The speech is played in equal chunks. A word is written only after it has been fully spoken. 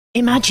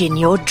Imagine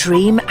your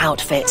dream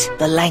outfit.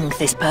 The length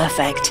is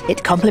perfect.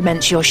 It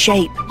complements your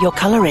shape, your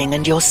coloring,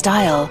 and your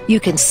style. You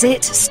can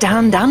sit,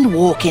 stand, and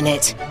walk in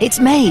it.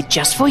 It's made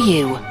just for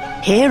you.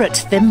 Here at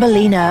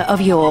Thimbelina of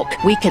York,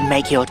 we can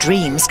make your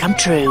dreams come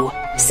true.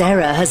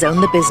 Sarah has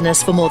owned the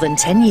business for more than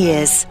 10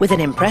 years, with an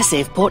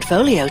impressive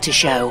portfolio to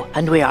show,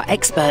 and we are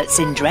experts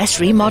in dress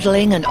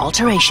remodeling and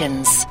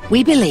alterations.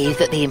 We believe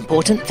that the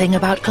important thing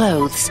about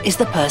clothes is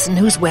the person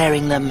who's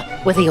wearing them.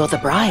 Whether you're the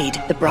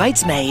bride, the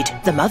bridesmaid,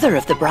 the mother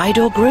of the bride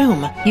or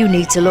groom, you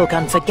need to look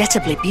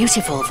unforgettably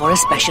beautiful for a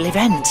special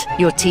event.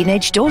 Your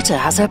teenage daughter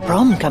has her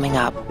prom coming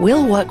up.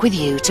 We'll work with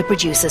you to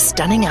produce a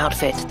stunning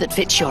outfit that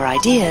fits your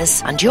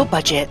ideas and your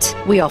budget.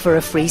 We offer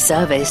a free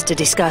service to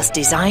discuss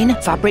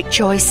design, fabric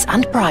choice,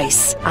 and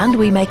price, and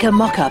we make a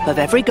mock-up of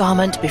every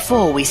garment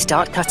before we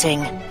start cutting.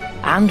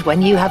 And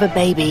when you have a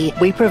baby,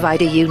 we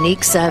provide a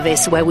unique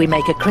service where we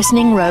make a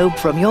christening robe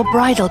from your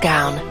bridal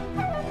gown.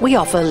 We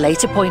offer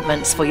late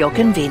appointments for your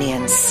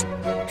convenience.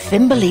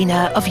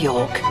 Thimbelina of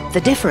York.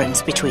 The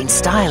difference between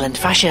style and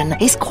fashion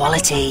is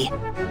quality.